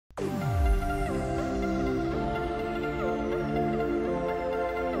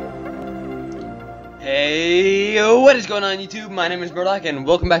Hey, what is going on YouTube? My name is Murdoch and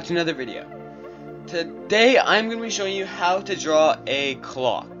welcome back to another video. Today I'm going to be showing you how to draw a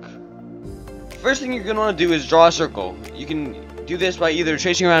clock. First thing you're going to want to do is draw a circle. You can do this by either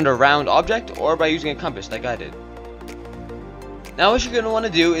tracing around a round object or by using a compass like I did. Now what you're going to want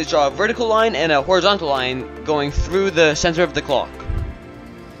to do is draw a vertical line and a horizontal line going through the center of the clock.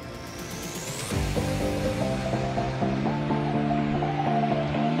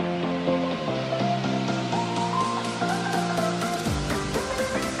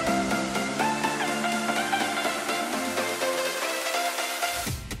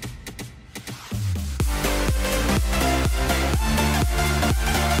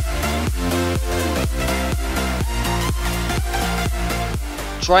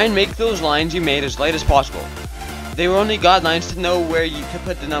 Try and make those lines you made as light as possible. They were only guidelines to know where you could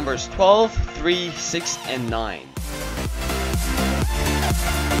put the numbers 12, 3, 6, and 9.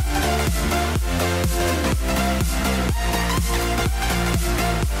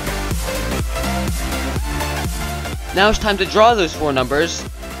 Now it's time to draw those 4 numbers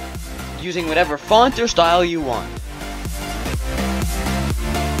using whatever font or style you want.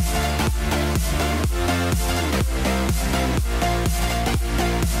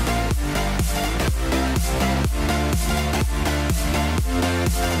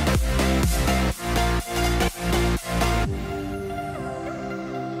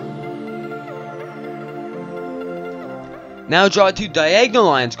 Now draw 2 diagonal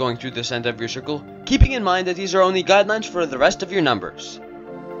lines going through the center of your circle, keeping in mind that these are only guidelines for the rest of your numbers.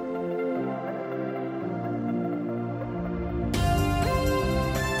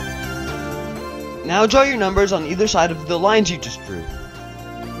 Now draw your numbers on either side of the lines you just drew.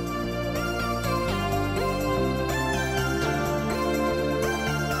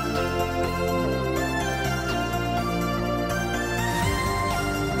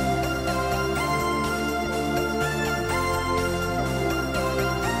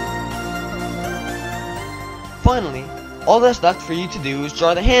 Finally, all that's left for you to do is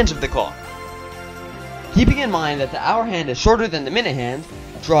draw the hands of the clock. Keeping in mind that the hour hand is shorter than the minute hand,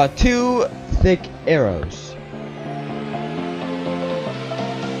 draw 2 thick arrows.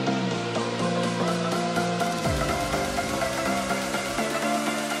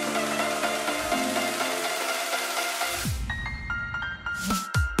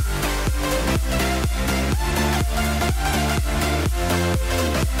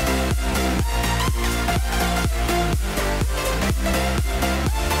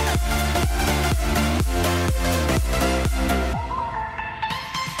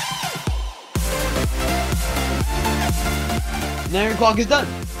 Now your clock is done.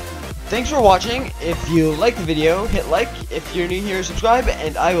 Thanks for watching. If you liked the video, hit like. If you're new here, subscribe,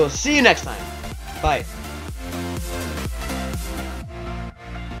 and I will see you next time. Bye.